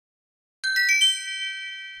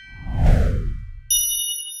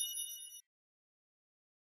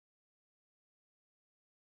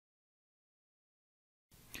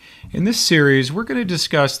In this series, we're going to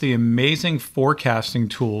discuss the amazing forecasting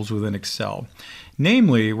tools within Excel.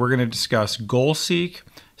 Namely, we're going to discuss Goal Seek,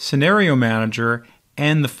 Scenario Manager,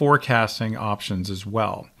 and the forecasting options as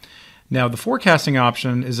well. Now, the forecasting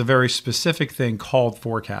option is a very specific thing called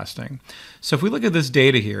forecasting. So if we look at this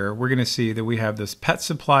data here, we're going to see that we have this pet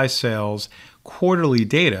supply sales quarterly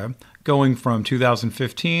data going from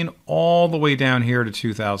 2015 all the way down here to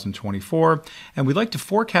 2024, and we'd like to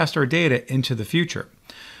forecast our data into the future.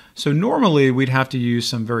 So normally we'd have to use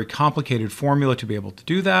some very complicated formula to be able to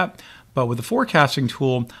do that. But with the forecasting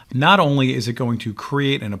tool, not only is it going to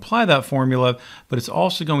create and apply that formula, but it's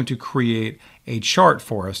also going to create a chart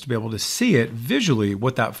for us to be able to see it visually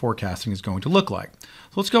what that forecasting is going to look like.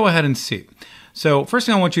 So let's go ahead and see. So first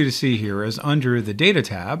thing I want you to see here is under the Data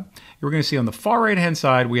tab, you're going to see on the far right-hand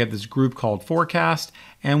side, we have this group called Forecast,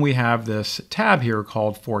 and we have this tab here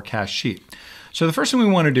called Forecast Sheet. So the first thing we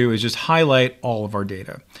want to do is just highlight all of our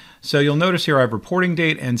data. So you'll notice here I have reporting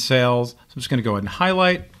date and sales. So I'm just going to go ahead and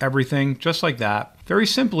highlight everything just like that. Very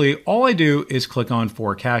simply, all I do is click on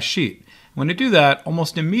Forecast Sheet. When I do that,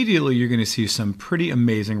 almost immediately you're going to see some pretty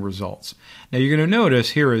amazing results. Now you're going to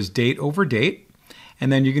notice here is date over date, and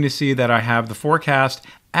then you're going to see that I have the forecast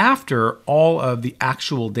after all of the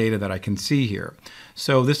actual data that I can see here.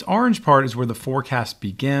 So this orange part is where the forecast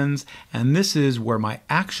begins, and this is where my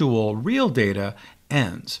actual real data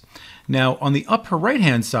ends. Now on the upper right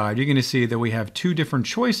hand side, you're going to see that we have two different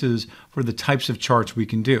choices for the types of charts we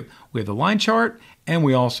can do. We have the line chart, and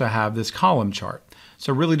we also have this column chart.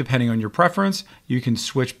 So really depending on your preference, you can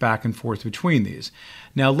switch back and forth between these.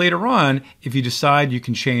 Now later on, if you decide, you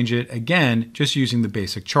can change it again just using the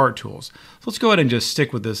basic chart tools. So let's go ahead and just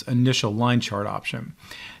stick with this initial line chart option.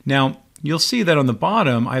 Now you'll see that on the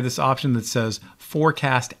bottom, I have this option that says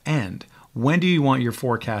Forecast End. When do you want your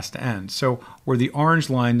forecast to end? So where the orange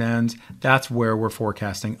line ends, that's where we're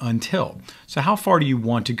forecasting until. So how far do you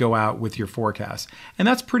want to go out with your forecast? And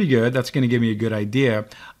that's pretty good. That's going to give me a good idea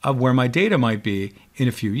of where my data might be in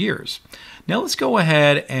a few years. Now let's go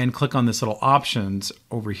ahead and click on this little options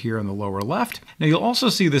over here in the lower left. Now you'll also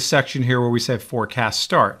see this section here where we say forecast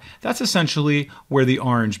start. That's essentially where the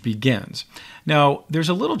orange begins. Now there's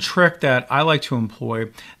a little trick that I like to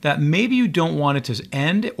employ that maybe you don't want it to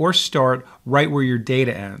end or start right where your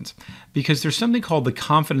data ends, because there's something called the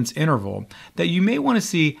confidence interval that you may want to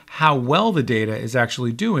see how well the data is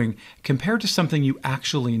actually doing compared to something you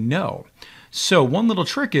actually know. So one little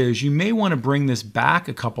trick is you may want to bring this back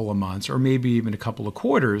a couple of months or maybe even a couple of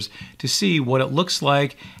quarters to see what it looks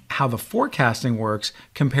like, how the forecasting works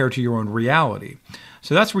compared to your own reality.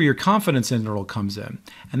 So that's where your confidence interval comes in.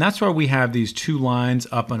 And that's why we have these two lines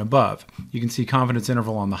up and above. You can see confidence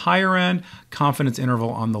interval on the higher end, confidence interval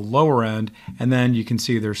on the lower end, and then you can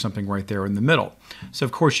see there's something right there in the middle. So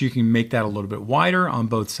of course you can make that a little bit wider on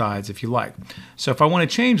both sides if you like. So if I want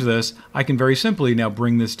to change this, I can very simply now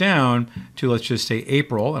bring this down to, let's just say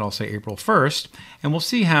April, and I'll say April 1st, and we'll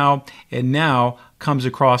see how it now comes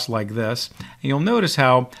across like this. And you'll notice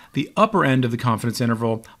how the upper end of the confidence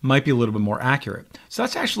interval might be a little bit more accurate. So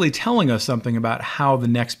that's actually telling us something about how the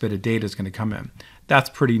next bit of data is going to come in. That's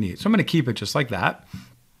pretty neat. So I'm going to keep it just like that.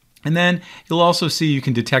 And then you'll also see you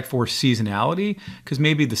can detect for seasonality, because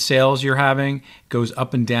maybe the sales you're having goes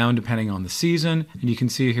up and down depending on the season. And you can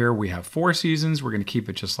see here we have 4 seasons. We're going to keep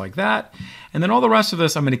it just like that. And then all the rest of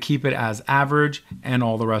this, I'm going to keep it as average, and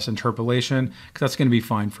all the rest interpolation, because that's going to be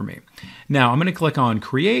fine for me. Now I'm going to click on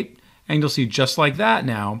Create, and you'll see just like that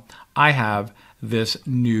now, I have this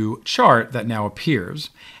new chart that now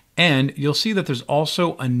appears. And you'll see that there's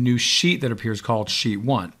also a new sheet that appears called Sheet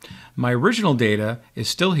 1. My original data is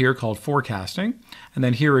still here called Forecasting. And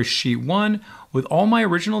then here is Sheet 1 with all my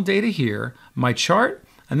original data here, my chart.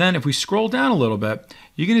 And then if we scroll down a little bit,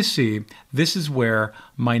 you're going to see this is where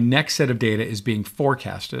my next set of data is being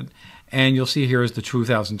forecasted. And you'll see here is the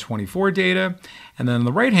 2024 data. And then on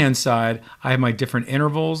the right-hand side, I have my different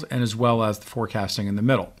intervals and as well as the forecasting in the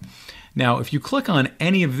middle. Now, if you click on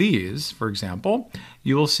any of these, for example,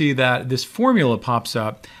 you will see that this formula pops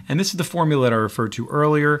up, and this is the formula that I referred to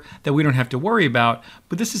earlier that we don't have to worry about,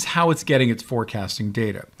 but this is how it's getting its forecasting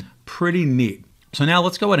data. Pretty neat. So now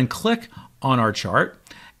let's go ahead and click on our chart,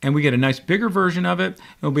 and we get a nice bigger version of it,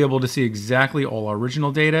 and we'll be able to see exactly all our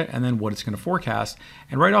original data and then what it's going to forecast.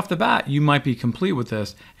 And right off the bat, you might be complete with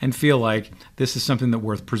this and feel like this is something that's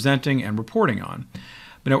worth presenting and reporting on.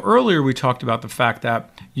 But now earlier we talked about the fact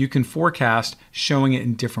that you can forecast showing it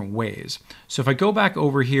in different ways. So if I go back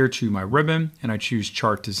over here to my ribbon and I choose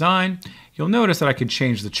Chart Design, you'll notice that I can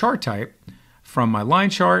change the chart type from my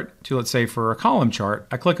line chart to, let's say, for a column chart.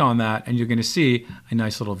 I click on that and you're going to see a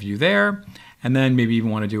nice little view there. And then maybe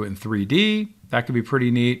even want to do it in 3D. That could be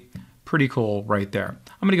pretty neat, pretty cool right there.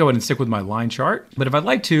 I'm going to go ahead and stick with my line chart, but if I'd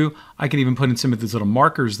like to, I can even put in some of these little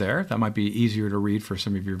markers there. That might be easier to read for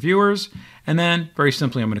some of your viewers. And then very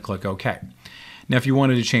simply, I'm going to click OK. Now, if you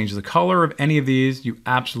wanted to change the color of any of these, you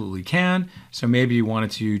absolutely can. So maybe you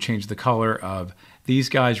wanted to change the color of these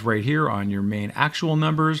guys right here on your main actual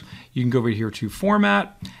numbers. You can go over here to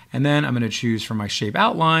Format, and then I'm going to choose from my shape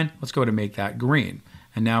outline. Let's go ahead and make that green.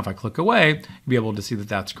 And now if I click away, you'll be able to see that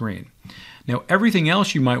that's green. Now, everything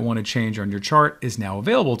else you might want to change on your chart is now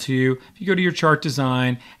available to you. If you go to your chart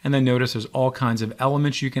design and then notice there's all kinds of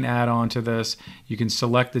elements you can add on to this. You can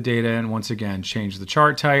select the data and once again, change the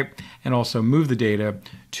chart type and also move the data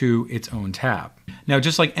to its own tab. Now,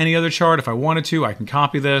 just like any other chart, if I wanted to, I can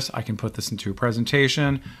copy this. I can put this into a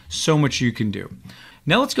presentation. So much you can do.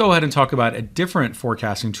 Now let's go ahead and talk about a different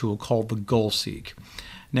forecasting tool called the Goal Seek.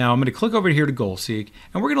 Now I'm going to click over here to Goal Seek,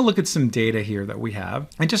 and we're going to look at some data here that we have.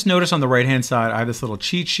 And just notice on the right-hand side, I have this little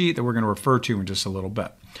cheat sheet that we're going to refer to in just a little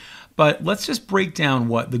bit. But let's just break down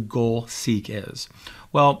what the Goal Seek is.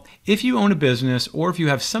 Well, if you own a business or if you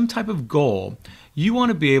have some type of goal, you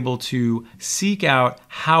want to be able to seek out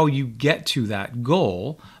how you get to that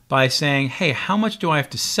goal by saying, hey, how much do I have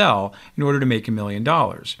to sell in order to make $1 million?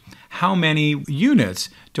 How many units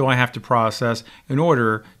do I have to process in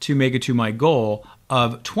order to make it to my goal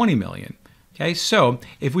of 20 million? Okay, so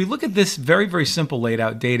if we look at this very, very simple laid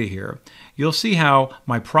out data here, you'll see how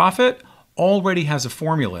my profit already has a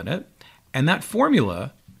formula in it, and that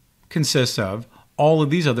formula consists of all of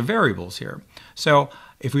these other variables here. So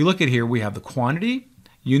if we look at here, we have the quantity,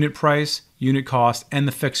 unit price, unit cost, and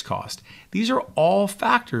the fixed cost. These are all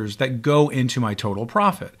factors that go into my total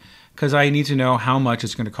profit, because I need to know how much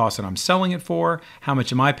it's going to cost that I'm selling it for, how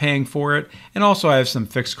much am I paying for it, and also I have some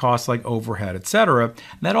fixed costs like overhead, etc.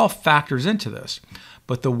 And that all factors into this.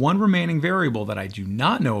 But the one remaining variable that I do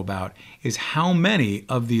not know about is how many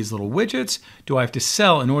of these little widgets do I have to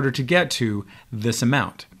sell in order to get to this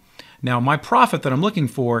amount. Now, my profit that I'm looking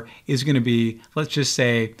for is going to be, let's just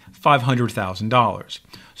say, $500,000.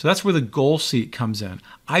 So that's where the Goal Seek comes in.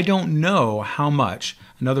 I don't know how much,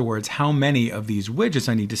 in other words, how many of these widgets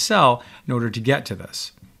I need to sell in order to get to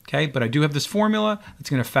this. Okay, but I do have this formula that's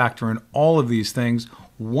going to factor in all of these things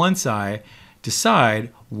once I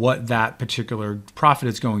decide what that particular profit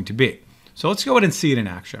is going to be. So let's go ahead and see it in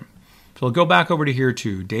action. So I'll go back over to here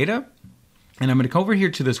to Data. And I'm going to come over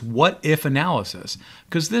here to this what if analysis,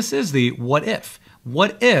 because this is the what if.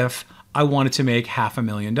 What if I wanted to make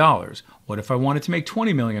 $500,000? What if I wanted to make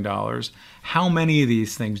 $20 million? How many of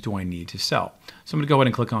these things do I need to sell? So I'm going to go ahead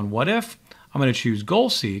and click on what if. I'm going to choose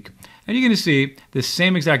Goal Seek, and you're going to see this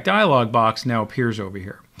same exact dialog box now appears over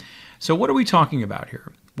here. So what are we talking about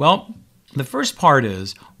here? Well, the first part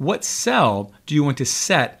is, what cell do you want to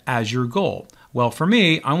set as your goal? Well, for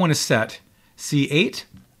me, I want to set C8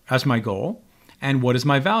 as my goal. And what is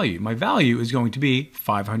my value? My value is going to be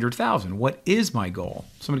 500,000. What is my goal?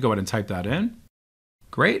 So I'm going to go ahead and type that in.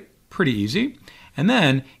 Great, pretty easy. And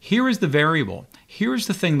then here is the variable. Here's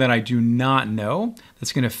the thing that I do not know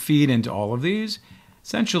that's going to feed into all of these,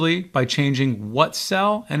 essentially by changing what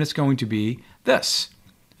cell, and it's going to be this.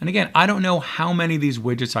 And again, I don't know how many of these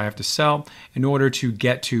widgets I have to sell in order to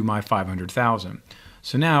get to my 500,000.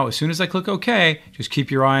 So now, as soon as I click OK, just keep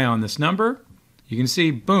your eye on this number. You can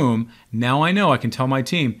see, boom, now I know I can tell my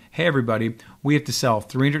team, hey everybody, we have to sell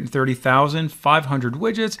 330,500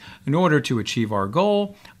 widgets in order to achieve our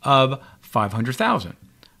goal of 500,000. I'm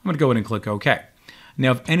going to go ahead and click OK.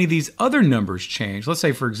 Now, if any of these other numbers change, let's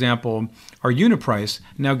say, for example, our unit price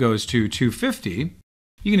now goes to 250,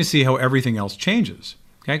 you're going to see how everything else changes,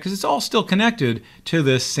 okay? Because it's all still connected to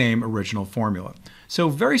this same original formula. So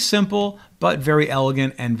very simple, but very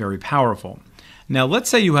elegant and very powerful. Now, let's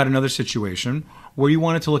say you had another situation where you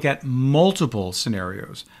wanted to look at multiple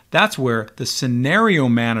scenarios. That's where the scenario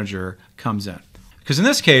manager comes in. Because in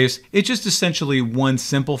this case, it's just essentially one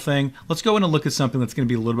simple thing. Let's go in and look at something that's going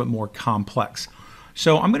to be a little bit more complex.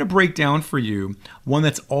 So I'm going to break down for you one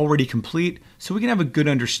that's already complete so we can have a good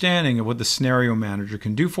understanding of what the scenario manager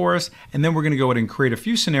can do for us. And then we're going to go ahead and create a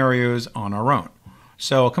few scenarios on our own.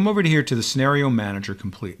 So I'll come over to here to the scenario manager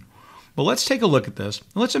complete. Well, let's take a look at this.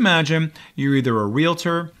 Let's imagine you're either a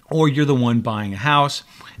realtor or you're the one buying a house,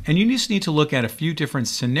 and you just need to look at a few different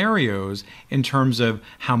scenarios in terms of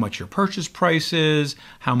how much your purchase price is,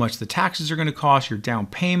 how much the taxes are going to cost, your down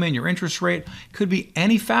payment, your interest rate. Could be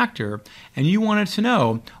any factor, and you wanted to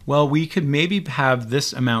know, well, we could maybe have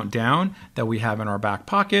this amount down that we have in our back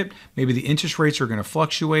pocket. Maybe the interest rates are going to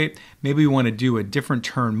fluctuate. Maybe we want to do a different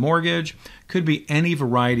term mortgage. Could be any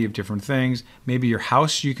variety of different things. Maybe your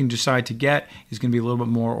house you can decide to get is going to be a little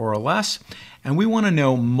bit more or less. and we want to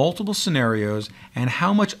know multiple scenarios and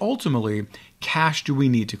how much ultimately cash do we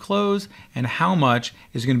need to close and how much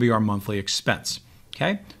is going to be our monthly expense.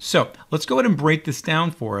 Okay, so let's go ahead and break this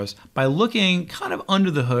down for us by looking kind of under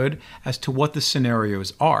the hood as to what the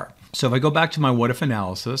scenarios are. So if I go back to my what if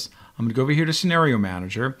analysis, I'm going to go over here to Scenario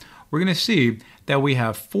Manager. We're going to see that we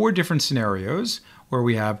have 4 different scenarios where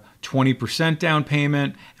we have 20% down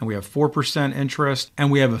payment and we have 4% interest and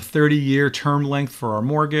we have a 30-year term length for our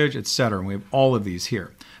mortgage, etc. And we have all of these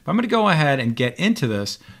here. But I'm going to go ahead and get into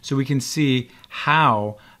this so we can see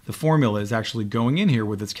how the formula is actually going in here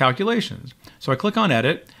with its calculations. So I click on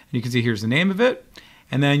Edit, and you can see here's the name of it.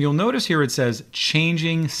 And then you'll notice here it says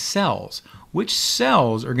Changing Cells. Which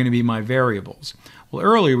cells are going to be my variables? Well,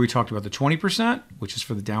 earlier we talked about the 20%, which is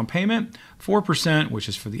for the down payment, 4%, which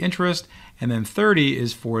is for the interest, and then 30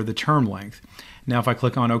 is for the term length. Now, if I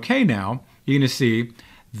click on OK now, you're going to see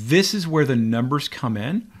this is where the numbers come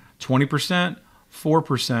in, 20%,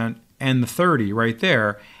 4%, and the 30 right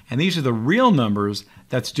there. And these are the real numbers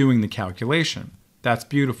that's doing the calculation. That's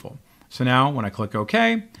beautiful. So now when I click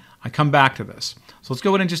OK, I come back to this. So let's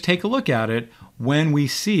go ahead and just take a look at it when we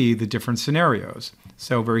see the different scenarios.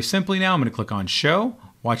 So very simply now, I'm going to click on Show,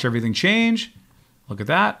 watch everything change. Look at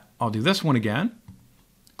that. I'll do this one again.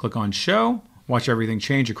 Click on Show, watch everything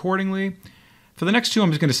change accordingly. For the next two, I'm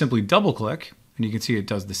just going to simply double click, and you can see it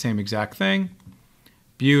does the same exact thing.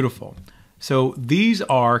 Beautiful. So these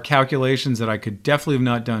are calculations that I could definitely have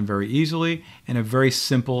not done very easily in a very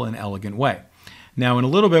simple and elegant way. Now, in a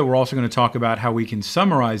little bit, we're also going to talk about how we can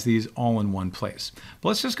summarize these all in one place. But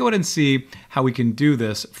let's just go ahead and see how we can do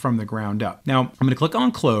this from the ground up. Now, I'm going to click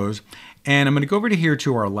on Close, and I'm going to go over to here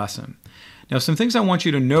to our lesson. Now, some things I want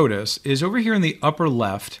you to notice is over here in the upper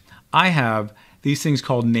left, I have these things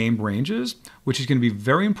called named ranges, which is going to be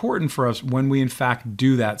very important for us when we in fact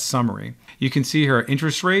do that summary. You can see here our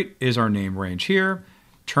interest rate is our name range here,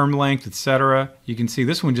 term length, etc. You can see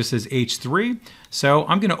this one just says H3, so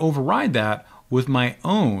I'm going to override that with my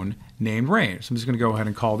own named range. So I'm just going to go ahead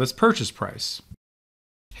and call this purchase price.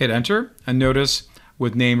 Hit enter, and notice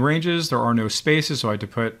with named ranges there are no spaces, so I had to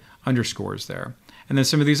put underscores there. And then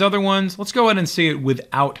some of these other ones, let's go ahead and see it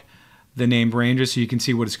without the named ranges so you can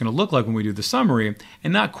see what it's going to look like when we do the summary,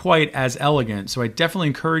 and not quite as elegant. So I definitely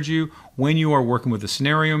encourage you when you are working with a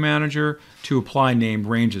scenario manager to apply named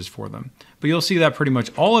ranges for them. But you'll see that pretty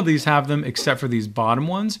much all of these have them except for these bottom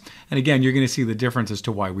ones. And again, you're going to see the difference as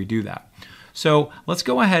to why we do that. So let's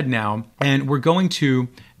go ahead now, and we're going to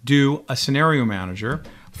do a scenario manager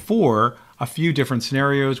for a few different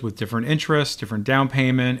scenarios with different interests, different down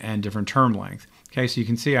payment, and different term length. Okay, so you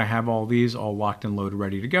can see I have all these all locked and loaded,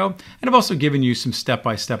 ready to go. And I've also given you some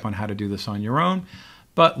step-by-step on how to do this on your own,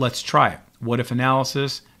 but let's try it. What if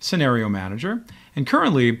analysis, scenario manager, and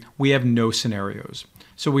currently we have no scenarios.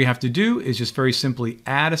 So what we have to do is just very simply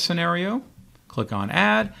add a scenario, click on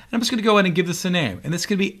add, and I'm just gonna go ahead and give this a name, and this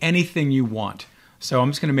can be anything you want. So I'm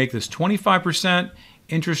just gonna make this 25%,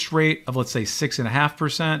 interest rate of let's say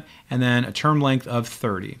 6.5%, and then a term length of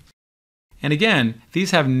 30. And again, these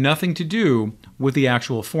have nothing to do with the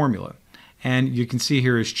actual formula. And you can see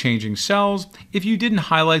here is changing cells. If you didn't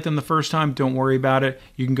highlight them the first time, don't worry about it.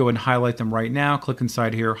 You can go ahead and highlight them right now. Click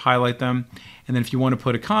inside here, highlight them. And then if you want to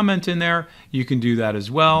put a comment in there, you can do that as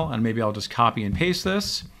well. And maybe I'll just copy and paste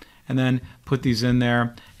this and then put these in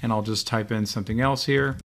there. And I'll just type in something else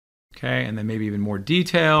here. Okay, and then maybe even more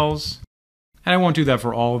details. And I won't do that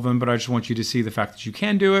for all of them, but I just want you to see the fact that you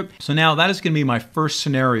can do it. So now that is going to be my first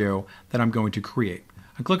scenario that I'm going to create.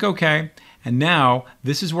 I click OK, and now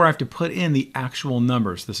this is where I have to put in the actual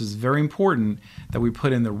numbers. This is very important that we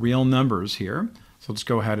put in the real numbers here. So let's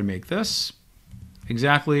go ahead and make this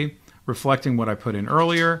exactly reflecting what I put in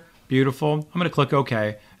earlier. Beautiful. I'm going to click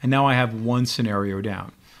OK, and now I have one scenario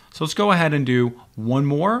down. So let's go ahead and do one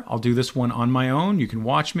more. I'll do this one on my own. You can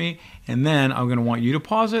watch me, and then I'm going to want you to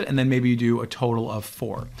pause it, and then maybe you do a total of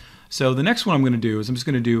 4. So the next one I'm going to do is I'm just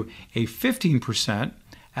going to do a 15%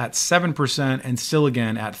 at 7% and still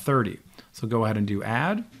again at 30. So go ahead and do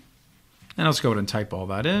add, and let's go ahead and type all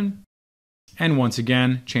that in. And once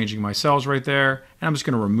again, changing my cells right there, and I'm just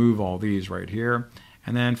going to remove all these right here,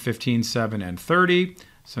 and then 15, 7, and 30.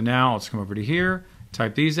 So now let's come over to here,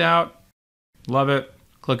 type these out. Love it.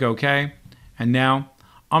 Click OK, and now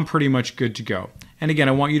I'm pretty much good to go. And again,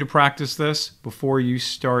 I want you to practice this before you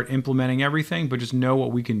start implementing everything, but just know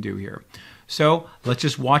what we can do here. So let's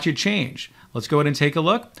just watch it change. Let's go ahead and take a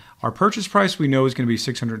look. Our purchase price we know is going to be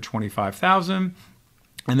 $625,000.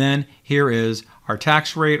 And then here is our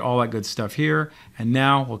tax rate, all that good stuff here. And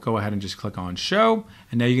now we'll go ahead and just click on show.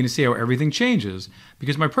 And now you're going to see how everything changes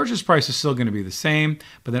because my purchase price is still going to be the same,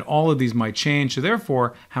 but then all of these might change. So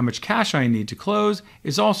therefore, how much cash I need to close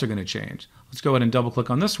is also going to change. Let's go ahead and double click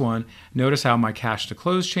on this one. Notice how my cash to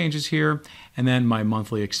close changes here. And then my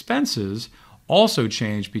monthly expenses also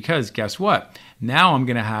change because guess what? Now I'm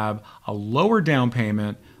going to have a lower down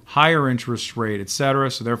payment, higher interest rate,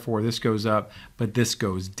 etc. So therefore this goes up, but this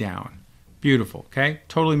goes down. Beautiful, okay?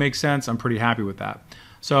 Totally makes sense. I'm pretty happy with that.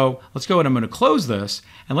 So let's go ahead. I'm going to close this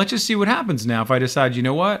and let's just see what happens now if I decide, you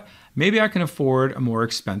know what? Maybe I can afford a more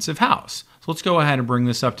expensive house. So let's go ahead and bring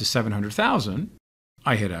this up to 700,000.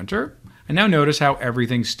 I hit enter. And now notice how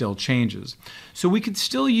everything still changes. So we could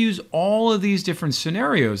still use all of these different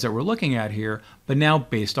scenarios that we're looking at here, but now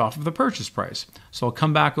based off of the purchase price. So I'll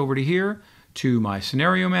come back over to here to my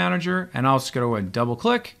scenario manager and I'll just go and double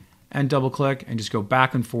click and just go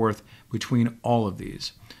back and forth between all of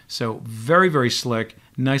these. So very, very slick,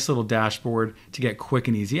 nice little dashboard to get quick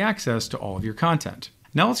and easy access to all of your content.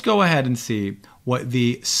 Now let's go ahead and see what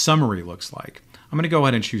the summary looks like. I'm going to go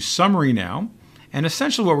ahead and choose summary now. And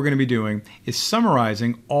essentially what we're going to be doing is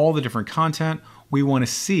summarizing all the different content we want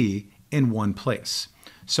to see in one place.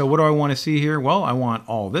 So what do I want to see here? Well, I want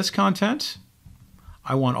all this content.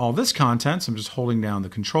 I want all this content, so I'm just holding down the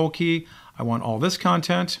control key. I want all this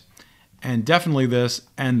content, and definitely this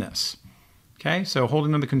and this. Okay, so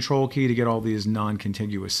holding down the control key to get all these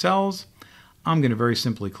non-contiguous cells. I'm going to very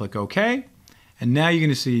simply click OK. And now you're going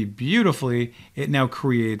to see beautifully, it now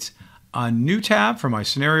creates a new tab for my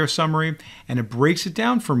scenario summary, and it breaks it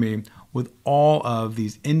down for me with all of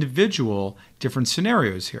these individual different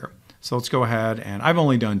scenarios here. So let's go ahead, and I've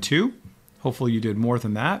only done 2. Hopefully you did more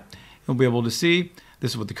than that. You'll be able to see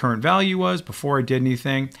this is what the current value was before I did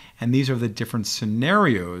anything, and these are the different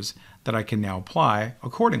scenarios that I can now apply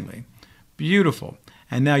accordingly. Beautiful.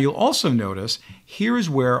 And now you'll also notice here's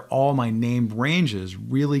where all my named ranges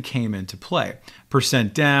really came into play.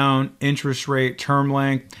 Percent down, interest rate, term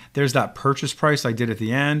length. There's that purchase price I did at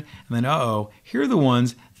the end. And then, here are the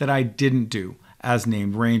ones that I didn't do as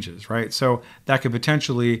named ranges, right? So that could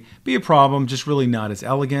potentially be a problem, just really not as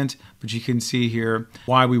elegant, but you can see here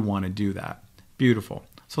why we want to do that. Beautiful.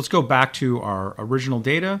 So let's go back to our original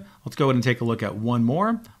data. Let's go ahead and take a look at one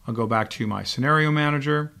more. I'll go back to my scenario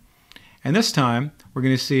manager. And this time, we're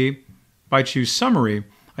going to see, if I choose summary,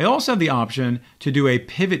 I also have the option to do a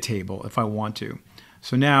pivot table if I want to.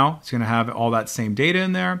 So now it's going to have all that same data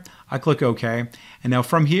in there. I click OK. And now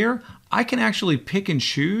from here, I can actually pick and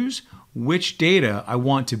choose which data I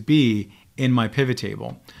want to be in my pivot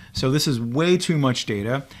table. So this is way too much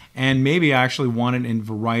data, and maybe I actually want it in a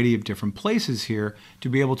variety of different places here to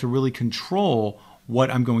be able to really control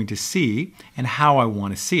what I'm going to see and how I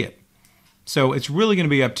want to see it. So it's really going to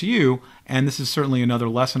be up to you, and this is certainly another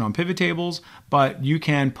lesson on pivot tables, but you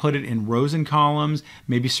can put it in rows and columns,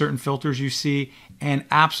 maybe certain filters you see, and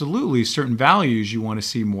absolutely certain values you want to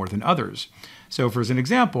see more than others. So for an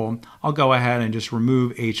example, I'll go ahead and just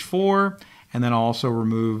remove H4, and then I'll also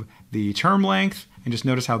remove the term length, and just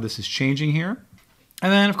notice how this is changing here.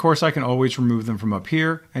 And then of course I can always remove them from up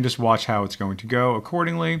here and just watch how it's going to go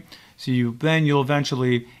accordingly. So you'll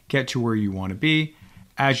eventually get to where you want to be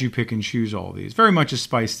as you pick and choose all these. Very much a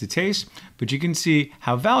spice to taste, but you can see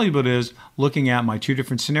how valuable it is looking at my 2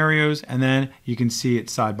 different scenarios, and then you can see it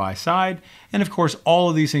side by side. And of course, all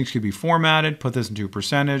of these things could be formatted, put this into a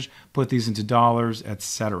percentage, put these into dollars,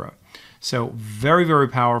 etc. So very, very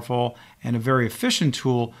powerful and a very efficient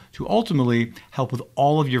tool to ultimately help with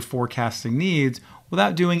all of your forecasting needs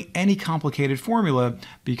without doing any complicated formula,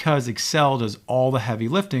 because Excel does all the heavy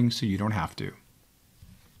lifting so you don't have to.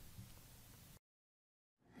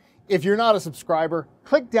 If you're not a subscriber,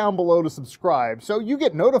 click down below to subscribe so you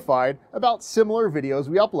get notified about similar videos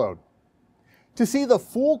we upload. To see the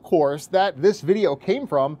full course that this video came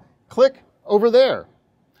from, click over there.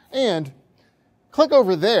 And click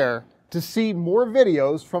over there to see more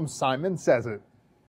videos from Simon Says It.